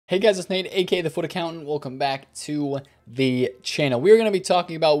Hey guys, it's Nate, aka TheFutAccountant. Welcome back to the channel. We're going to be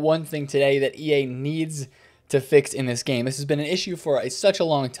talking about one thing today that EA needs to fix in this game. This has been an issue for such a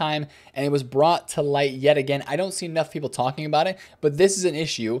long time, and it was brought to light yet again. I don't see enough people talking about it, but this is an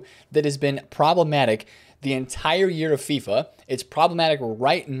issue that has been problematic the entire year of FIFA. It's problematic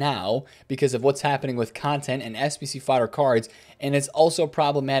right now because of what's happening with content and SBC Fodder cards, and it's also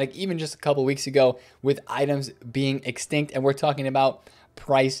problematic even just a couple weeks ago with items being extinct, and we're talking about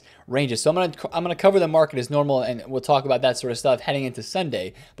price ranges. So I'm gonna cover the market as normal, and we'll talk about that sort of stuff heading into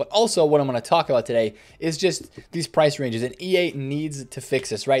Sunday. But also what I'm gonna talk about today is just these price ranges, and EA needs to fix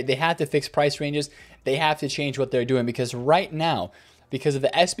this, right? They have to fix price ranges. They have to change what they're doing, because right now, because of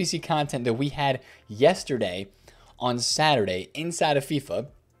the SBC content that we had yesterday on Saturday inside of FIFA,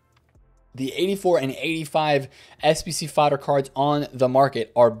 the 84 and 85 SBC fodder cards on the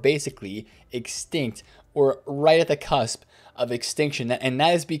market are basically extinct or right at the cusp of extinction, and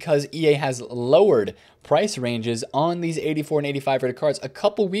that is because EA has lowered price ranges on these 84 and 85 rated cards. A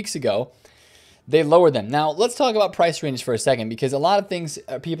couple weeks ago, they lowered them. Now, let's talk about price ranges for a second, because a lot of things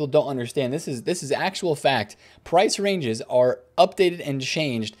people don't understand. This is actual fact. Price ranges are updated and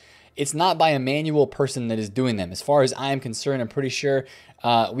changed. It's not by a manual person that is doing them. As far as I am concerned, I'm pretty sure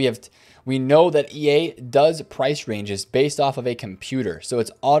we know that EA does price ranges based off of a computer. So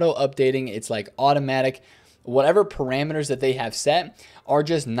it's auto updating. It's like automatic. Whatever parameters that they have set are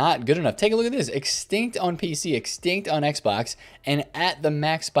just not good enough. Take a look at this. Extinct on PC, extinct on Xbox, and at the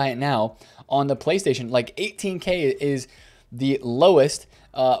max buy it now on the PlayStation. Like 18K is the lowest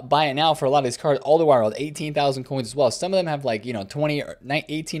buy it now for a lot of these cards, all the while with 18,000 coins as well. Some of them have like, 20 or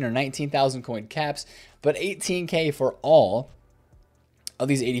 18 or 19,000 coin caps, but 18K for all of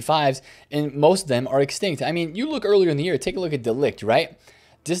these 85s, and most of them are extinct. I mean, you look earlier in the year, take a look at Delict, right?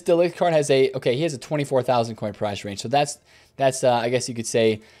 This Delict card has he has a 24,000 coin price range. So that's I guess you could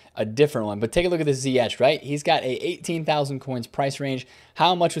say a different one. But take a look at the ZH, right? He's got a 18,000 coins price range.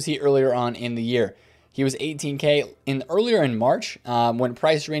 How much was he earlier on in the year? He was 18K earlier in March when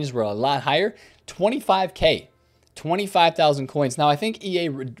price ranges were a lot higher. 25K, 25,000 coins. Now I think EA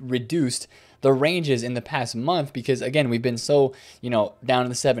reduced the ranges in the past month because, again, we've been so, down in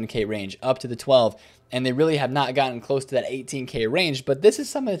the 7K range, up to the 12, and they really have not gotten close to that 18K range. But this is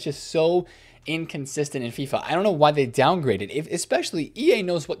something that's just so inconsistent in FIFA. I don't know why they downgraded. Especially EA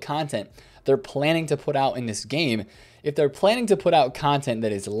knows what content they're planning to put out in this game. If they're planning to put out content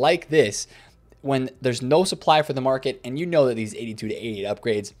that is like this, when there's no supply for the market, and you know that these 82 to 88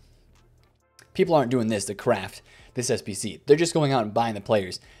 upgrades, people aren't doing this to craft this SBC. They're just going out and buying the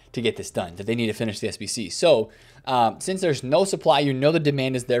players to get this done, that they need to finish the SBC. So since there's no supply, the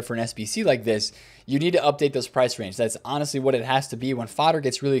demand is there for an SBC like this, you need to update those price ranges. That's honestly what it has to be. When fodder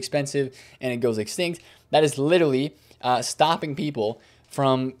gets really expensive and it goes extinct, that is literally stopping people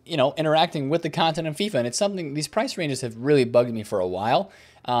from interacting with the content in FIFA. And it's something, these price ranges have really bugged me for a while.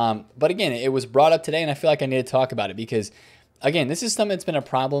 But again, it was brought up today, and I feel like I need to talk about it because, again, this is something that's been a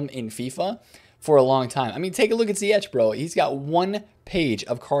problem in FIFA for a long time. I mean, take a look at ZH, bro. He's got one page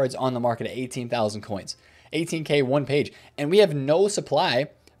of cards on the market at 18,000 coins. 18K, one page. And we have no supply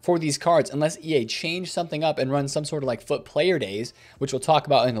for these cards unless EA change something up and run some sort of like FUT player days, which we'll talk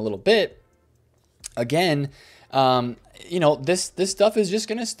about in a little bit. Again, this stuff is just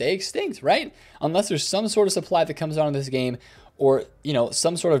going to stay extinct, right? Unless there's some sort of supply that comes out in this game, or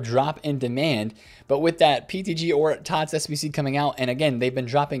some sort of drop in demand. But with that PTG or TOTS SBC coming out, and again, they've been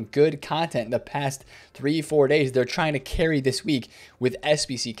dropping good content the past 3-4 days. They're trying to carry this week with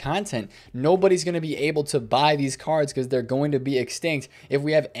SBC content. Nobody's going to be able to buy these cards because they're going to be extinct if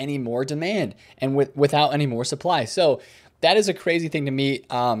we have any more demand and without any more supply. So that is a crazy thing to me.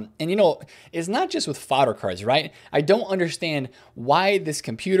 And it's not just with fodder cards, right? I don't understand why this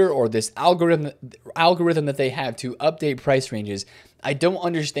computer or this algorithm that they have to update price ranges, I don't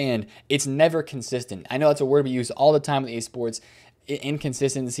understand. It's never consistent. I know that's a word we use all the time with esports.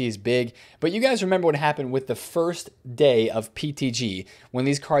 Inconsistency is big. But you guys remember what happened with the first day of PTG when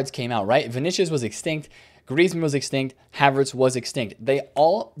these cards came out, right? Vinicius was extinct. Griezmann was extinct. Havertz was extinct. They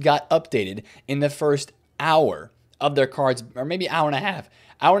all got updated in the first hour of their cards, or maybe hour and a half.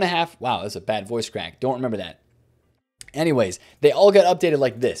 Hour and a half, wow, that's a bad voice crack. Don't remember that. Anyways, they all got updated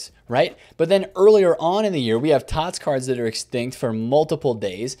like this, right? But then earlier on in the year, we have TOTS cards that are extinct for multiple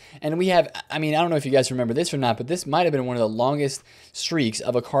days. And we have, I don't know if you guys remember this or not, but this might have been one of the longest streaks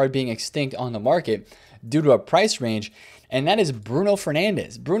of a card being extinct on the market due to a price range. And that is Bruno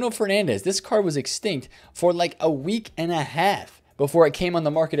Fernandes. Bruno Fernandes, this card was extinct for like a week and a half before it came on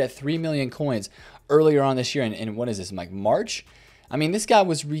the market at 3 million coins earlier on this year. And what is this, like March? This guy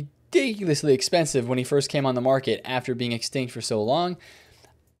was ridiculously expensive when he first came on the market after being extinct for so long.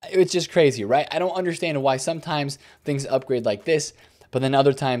 It's just crazy, right? I don't understand why sometimes things upgrade like this, but then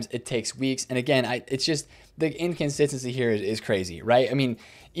other times it takes weeks. And again, it's just the inconsistency here is crazy, right? I mean,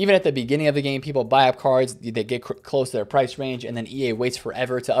 even at the beginning of the game, people buy up cards, they get close to their price range, and then EA waits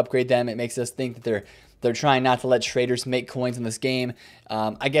forever to upgrade them. It makes us think that they're trying not to let traders make coins in this game.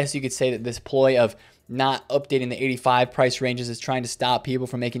 I guess you could say that this ploy of not updating the 85 price ranges is trying to stop people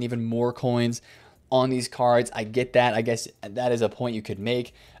from making even more coins on these cards. I get that. I guess that is a point you could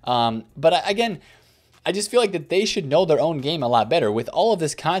make. But again, I just feel like that they should know their own game a lot better. With all of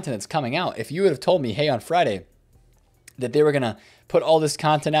this content that's coming out, if you would have told me, hey, on Friday, that they were going to put all this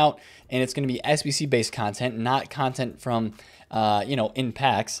content out and it's going to be SBC-based content, not content from, in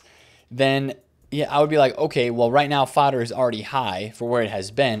packs, then yeah, I would be like, okay, well, right now fodder is already high for where it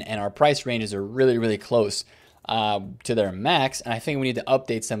has been, and our price ranges are really, really close to their max, and I think we need to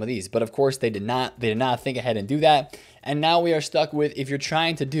update some of these. But of course, they did not think ahead and do that, and now we are stuck with, if you're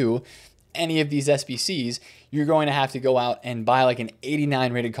trying to do any of these SBCs, you're going to have to go out and buy like an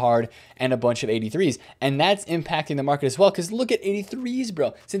 89 rated card and a bunch of 83s, and that's impacting the market as well. Because look at 83s,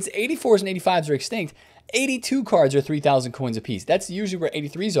 bro. Since 84s and 85s are extinct, 82 cards are 3,000 coins a piece. That's usually where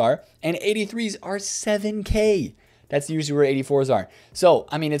 83s are, and 83s are 7K. That's usually where 84s are. So,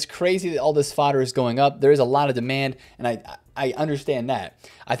 I mean, it's crazy that all this fodder is going up. There is a lot of demand, and I understand that.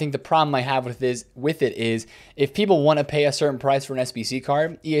 I think the problem I have with it is if people want to pay a certain price for an SBC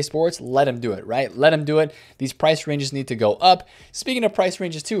card, EA Sports, let them do it, right? Let them do it. These price ranges need to go up. Speaking of price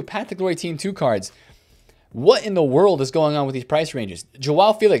ranges too, Path to Glory Team 2 cards. What in the world is going on with these price ranges?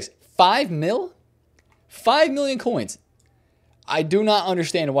 Joao Felix, 5 mil? 5 million coins. I do not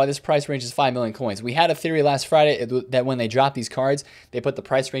understand why this price range is 5 million coins. We had a theory last Friday that when they drop these cards, they put the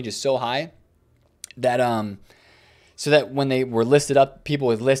price ranges so high that so that when they were listed up, people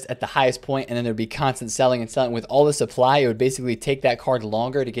would list at the highest point, and then there'd be constant selling and selling. With all the supply, it would basically take that card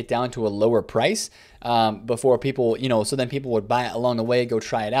longer to get down to a lower price before people, so then people would buy it along the way, go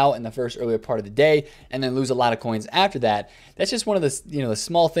try it out in the first earlier part of the day, and then lose a lot of coins after that. That's just one of the, the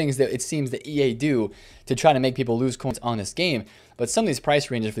small things that it seems that EA do to try to make people lose coins on this game. But some of these price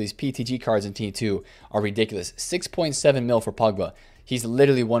ranges for these PTG cards in T2 are ridiculous. 6.7 mil for Pogba. He's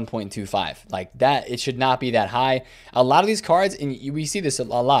literally 1.25. Like that, it should not be that high. A lot of these cards, and we see this a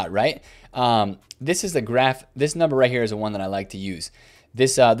lot, right? This is the graph. This number right here is the one that I like to use.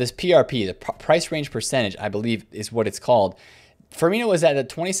 This PRP, the price range percentage, I believe is what it's called. Firmino was at the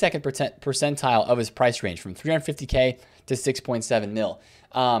 22nd percentile of his price range, from 350K to 6.7 mil.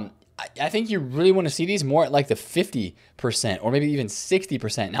 I think you really want to see these more at like the 50% or maybe even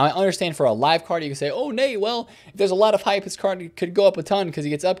 60%. Now, I understand for a live card, you can say, oh, Nate, well, if there's a lot of hype, his card could go up a ton because he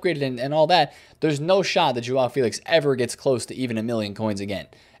gets upgraded and all that. There's no shot that Joao Felix ever gets close to even 1 million coins again,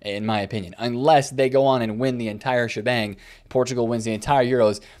 in my opinion. Unless they go on and win the entire shebang, Portugal wins the entire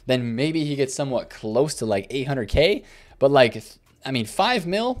Euros, then maybe he gets somewhat close to like 800K. But like, I mean, 5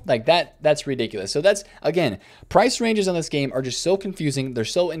 mil, like that's ridiculous. So that's, again, price ranges on this game are just so confusing. They're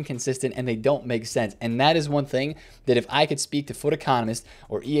so inconsistent and they don't make sense. And that is one thing that if I could speak to FutAccountant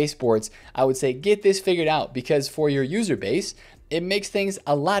or EA Sports, I would say, get this figured out, because for your user base, it makes things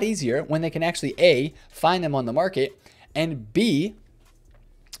a lot easier when they can actually A, find them on the market, and B,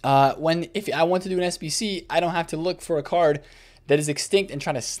 if I want to do an SBC, I don't have to look for a card that is extinct and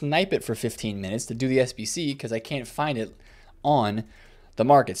try to snipe it for 15 minutes to do the SBC because I can't find it on the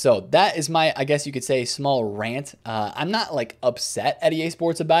market. So that is my, I guess you could say, small rant. I'm not like upset at EA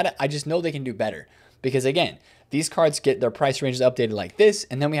Sports about it. I just know they can do better, because again, these cards get their price ranges updated like this,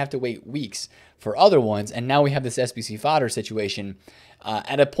 and then we have to wait weeks for other ones. And now we have this SBC Fodder situation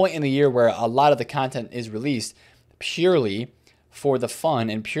at a point in the year where a lot of the content is released purely for the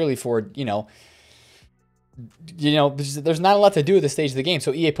fun and purely for, there's not a lot to do at this stage of the game.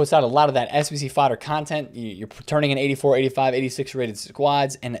 So EA puts out a lot of that SBC Fodder content. You're turning in 84, 85, 86 rated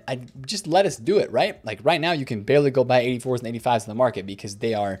squads, and just let us do it, right? Like right now, you can barely go buy 84s and 85s in the market because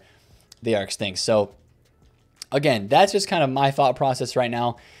they are extinct. So again, that's just kind of my thought process right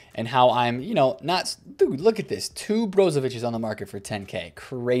now, and how I'm, dude, look at this. 2 Brozovic's on the market for 10K.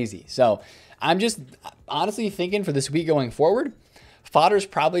 Crazy. So I'm just honestly thinking for this week going forward, Fodder's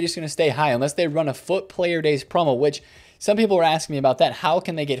probably just going to stay high unless they run a FUT Player Days promo, which some people are asking me about that. How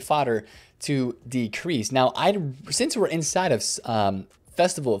can they get Fodder to decrease? Now, since we're inside of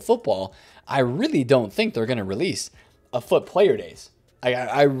Festival of Football, I really don't think they're going to release a FUT Player Days.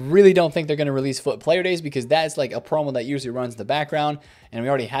 I really don't think they're going to release FUT Player Days, because that's like a promo that usually runs in the background, and we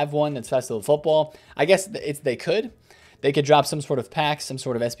already have one that's Festival of Football. I guess they could. they could drop some sort of packs, some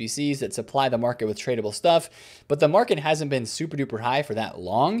sort of SBCs that supply the market with tradable stuff. But the market hasn't been super duper high for that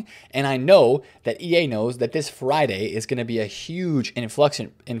long. And I know that EA knows that this Friday is going to be a huge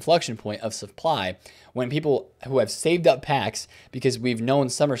inflection point of supply when people who have saved up packs, because we've known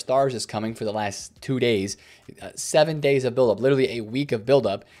Summer Stars is coming for the last 2 days, 7 days of buildup, literally a week of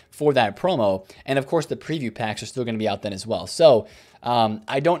buildup for that promo. And of course, the preview packs are still going to be out then as well. So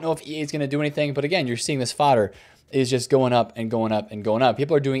I don't know if EA is going to do anything, but again, you're seeing this fodder is just going up and going up and going up.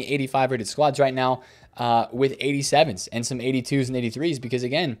 People are doing 85 rated squads right now with 87s and some 82s and 83s because,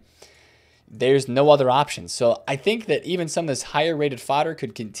 again, there's no other options. So I think that even some of this higher rated fodder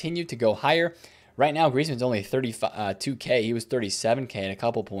could continue to go higher. Right now, Griezmann's only 32K. He was 37K at a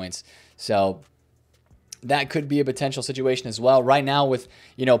couple points. So that could be a potential situation as well. Right now with,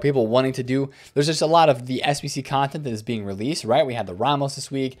 people wanting to do, there's just a lot of the SBC content that is being released, right? We had the Ramos this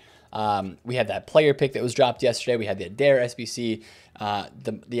week. We had that player pick that was dropped yesterday. We had the Adair SBC,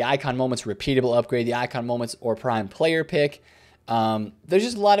 the Icon Moments repeatable upgrade, the Icon Moments or Prime player pick. There's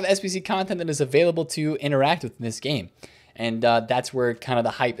just a lot of SBC content that is available to interact with in this game. And that's where kind of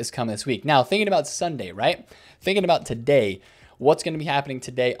the hype is coming this week. Now, thinking about Sunday, right? Thinking about today, what's going to be happening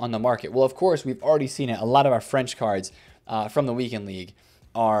today on the market? Well, of course, we've already seen it. A lot of our French cards from the Weekend League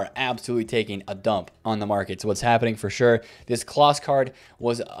are absolutely taking a dump on the market. So what's happening for sure, this Klaus card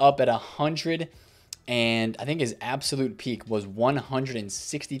was up at 100, and I think his absolute peak was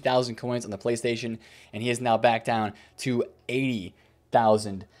 160,000 coins on the PlayStation, and he is now back down to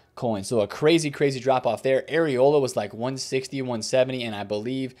 80,000 coins. So a crazy drop off there. Areola was like 160, 170, and I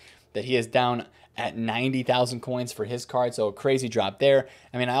believe that he is down at 90,000 coins for his card. So a crazy drop there.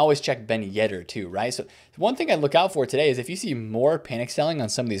 I mean, I always check Ben Yedder too, right? So one thing I look out for today is if you see more panic selling on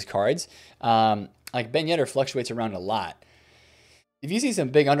some of these cards, like Ben Yedder fluctuates around a lot. If you see some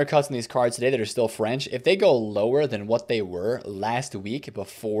big undercuts in these cards today that are still French, if they go lower than what they were last week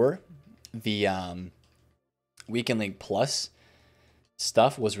before the Weekend League Plus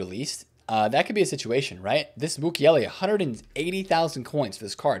stuff was released, that could be a situation, right? This Mukiele, 180,000 coins for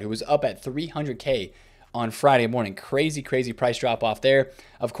this card, who was up at 300K on Friday morning. Crazy price drop off there.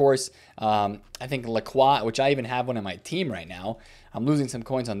 Of course, I think Lacroix, which I even have one on my team right now, I'm losing some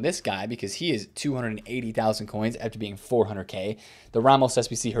coins on this guy because he is 280,000 coins after being 400K. The Ramos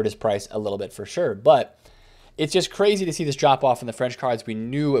SBC hurt his price a little bit for sure, but it's just crazy to see this drop off in the French cards. We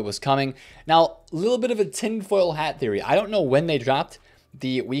knew it was coming. Now, a little bit of a tinfoil hat theory. I don't know when they dropped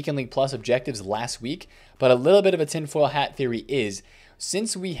the Weekend League Plus objectives last week, but a little bit of a tinfoil hat theory is,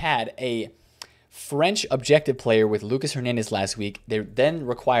 since we had a French objective player with Lucas Hernandez last week, they then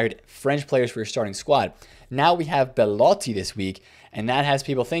required French players for your starting squad. Now we have Belotti this week, and that has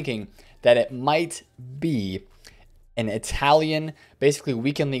people thinking that it might be an Italian, basically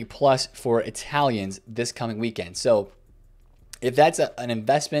Weekend League Plus for Italians this coming weekend. So if that's an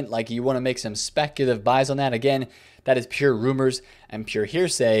investment, like you want to make some speculative buys on that, again, that is pure rumors and pure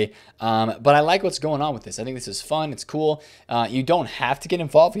hearsay. But I like what's going on with this. I think this is fun. It's cool. You don't have to get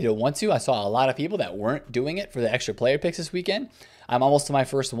involved if you don't want to. I saw a lot of people that weren't doing it for the extra player picks this weekend. I'm almost to my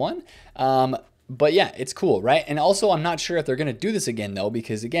first one. But yeah, it's cool, right? And also, I'm not sure if they're going to do this again, though,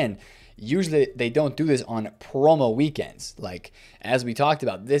 because again, usually they don't do this on promo weekends. Like, as we talked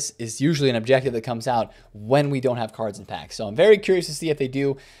about, this is usually an objective that comes out when we don't have cards in packs. So I'm very curious to see if they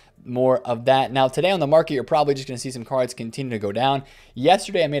do more of that. Now, today on the market, you're probably just going to see some cards continue to go down.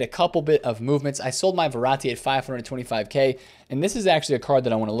 Yesterday, I made a couple bit of movements. I sold my Verratti at 525K, and this is actually a card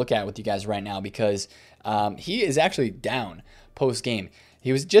that I want to look at with you guys right now because he is actually down post-game.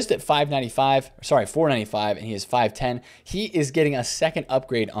 He was just at 495, and he is 510. He is getting a second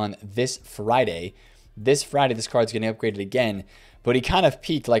upgrade on this Friday. This Friday, this card's getting upgraded again, but he kind of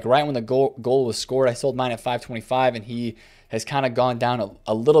peaked, like right when the goal was scored. I sold mine at 525, and he has kind of gone down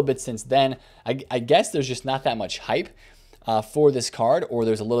a little bit since then. I guess there's just not that much hype for this card, or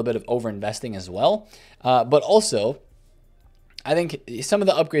there's a little bit of over-investing as well. But also, I think some of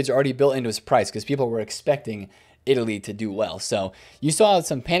the upgrades are already built into his price because people were expecting Italy to do well. So you saw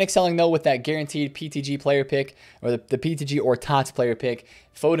some panic selling though with that guaranteed PTG player pick, or the PTG or TOTS player pick.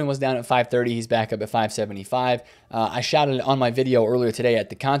 Foden was down at 530. He's back up at 575. I shouted it on my video earlier today at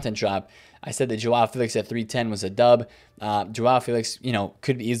the content drop. I said that Joao Felix at 310 was a dub. Joao Felix,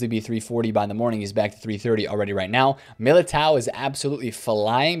 could easily be 340 by the morning. He's back to 330 already right now. Militao is absolutely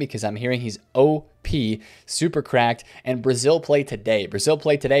flying because I'm hearing he's OP, super cracked. And Brazil play today.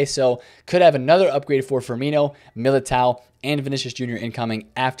 So could have another upgrade for Firmino, Militao, and Vinicius Jr. incoming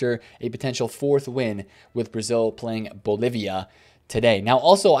after a potential fourth win with Brazil playing Bolivia today. Now,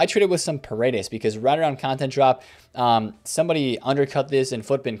 also, I traded with some Paredes because right around content drop, somebody undercut this and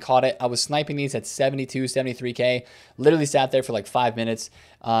Footbin caught it. I was sniping these at 72, 73K, literally sat there for like 5 minutes,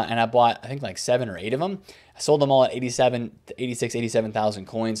 and I bought, I think, like 7 or 8 of them. I sold them all at 87, 86, 87,000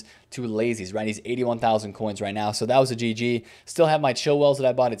 coins to lazies, right? He's 81,000 coins right now, so that was a GG. Still have my Chilwells that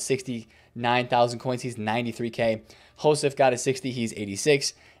I bought at 69,000 coins. He's 93K. Josef got at 60, he's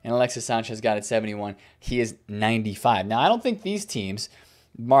 86. And Alexis Sanchez got at 71. He is 95. Now, I don't think these teams,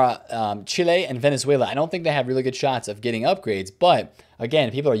 Chile and Venezuela, I don't think they have really good shots of getting upgrades. But, again,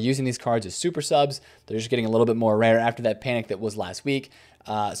 people are using these cards as super subs. They're just getting a little bit more rare after that panic that was last week.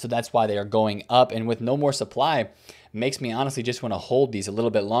 So that's why they are going up. And with no more supply, makes me honestly just want to hold these a little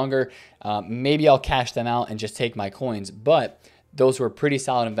bit longer. Maybe I'll cash them out and just take my coins. But those were pretty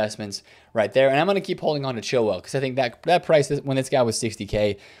solid investments right there. And I'm going to keep holding on to Chilwell because I think that price when this guy was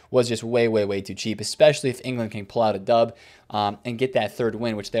 60K was just way, way, way too cheap, especially if England can pull out a dub and get that third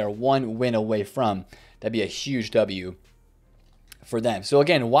win, which they are 1 win away from. That'd be a huge W for them. So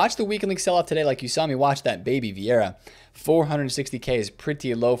again, watch the weekend league sell-off today like you saw me watch that baby Vieira. 460K is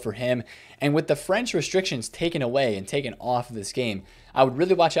pretty low for him. And with the French restrictions taken away and taken off of this game, I would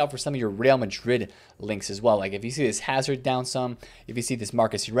really watch out for some of your Real Madrid links as well. Like if you see this Hazard down some, if you see this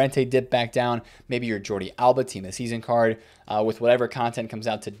Marcus Llorente dip back down, maybe your Jordi Alba team of the season card with whatever content comes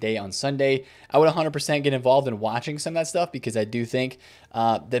out today on Sunday, I would 100% get involved in watching some of that stuff because I do think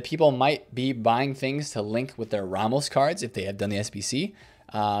that people might be buying things to link with their Ramos cards if they have done the SBC.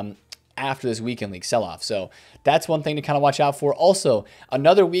 After this weekend league sell-off. So that's one thing to kind of watch out for. Also,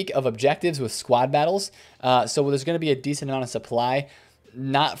 another week of objectives with squad battles. So there's going to be a decent amount of supply.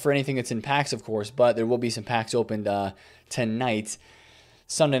 Not for anything that's in packs, of course, but there will be some packs opened tonight,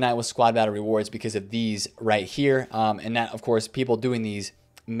 Sunday night, with squad battle rewards because of these right here. And that, of course, people doing these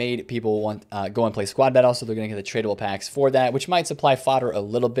made people want go and play squad battle, so they're going to get the tradable packs for that, which might supply fodder a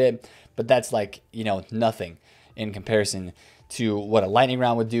little bit, but that's like, you know, nothing in comparison to what a lightning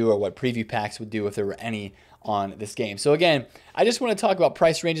round would do or what preview packs would do if there were any on this game. So again, I just want to talk about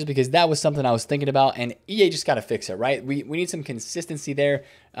price ranges because that was something I was thinking about, and EA just got to fix it, right? We need some consistency there.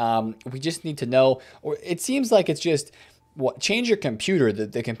 We just need to know, or it seems like it's just change your computer,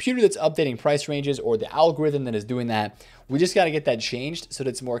 the computer that's updating price ranges or the algorithm that is doing that. We just got to get that changed so that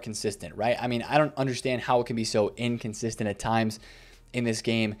it's more consistent, right? I mean, I don't understand how it can be so inconsistent at times in this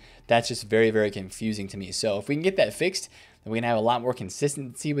game. That's just very, very confusing to me. So if we can get that fixed, and we can have a lot more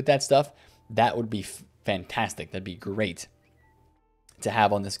consistency with that stuff, that would be fantastic. That'd be great to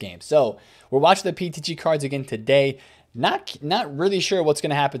have on this game. So we're watching the PTG cards again today. Not really sure what's going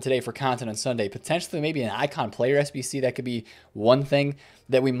to happen today for content on Sunday. Potentially maybe an icon player SBC. That could be one thing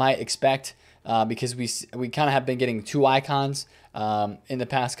that we might expect because we kind of have been getting 2 icons in the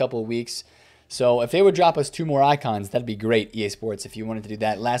past couple of weeks. So if they would drop us 2 more icons, that'd be great, EA Sports, if you wanted to do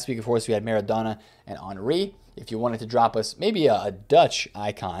that. Last week, of course, we had Maradona and Henry. If you wanted to drop us maybe a Dutch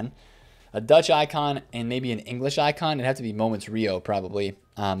icon and maybe an English icon, it'd have to be Moments Rio probably.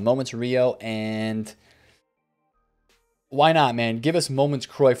 Moments Rio, and why not, man? Give us Moments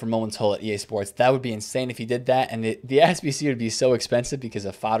Croy for Moments Hull at EA Sports. That would be insane if you did that, and the SBC would be so expensive because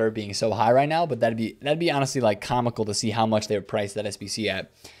of fodder being so high right now, but that'd be honestly like comical to see how much they would price that SBC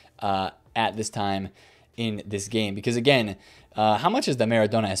at this time in this game. Because again, how much is the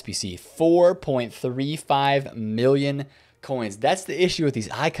Maradona SBC? 4.35 million coins. That's the issue with these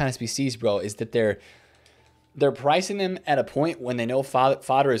icon SBCs, bro, is that they're pricing them at a point when they know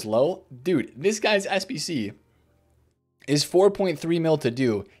fodder is low. Dude, this guy's SBC is 4.3 mil to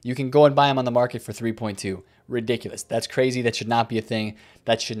do. You can go and buy them on the market for 3.2. Ridiculous. That's crazy. That should not be a thing.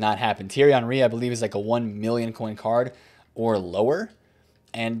 That should not happen. Thierry Henry, I believe, is like a 1 million coin card or lower.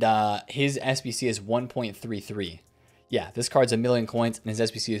 And his SBC is 1.33. Yeah, this card's 1 million coins, and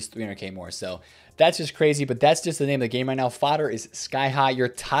his SBC is 300K more. So that's just crazy, but that's just the name of the game right now. Fodder is sky high. Your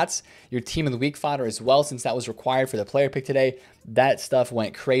TOTS, your Team of the Week fodder as well, since that was required for the player pick today. That stuff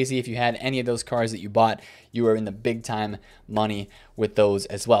went crazy. If you had any of those cards that you bought, you were in the big time money with those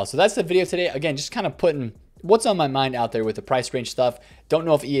as well. So that's the video today. Again, just kind of putting what's on my mind out there with the price range stuff. Don't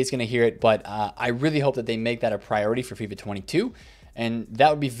know if EA is going to hear it, but I really hope that they make that a priority for FIFA 22. And that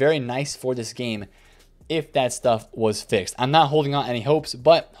would be very nice for this game if that stuff was fixed. I'm not holding on any hopes,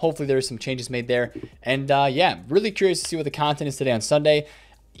 but hopefully there's some changes made there. And yeah, really curious to see what the content is today on Sunday.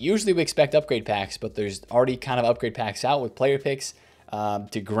 Usually we expect upgrade packs, but there's already kind of upgrade packs out with player picks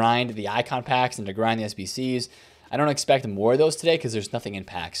to grind the icon packs and to grind the SBCs. I don't expect more of those today because there's nothing in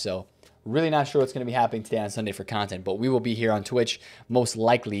packs. So really not sure what's going to be happening today on Sunday for content, but we will be here on Twitch most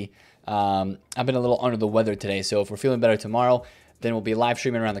likely. I've been a little under the weather today, so if we're feeling better tomorrow, Then we'll be live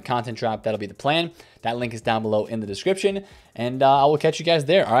streaming around the content drop. That'll be the plan. That link is down below in the description. And I will catch you guys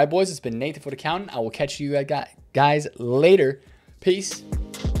there. All right, boys, it's been Nate, the FutAccountant. I will catch you guys later. Peace.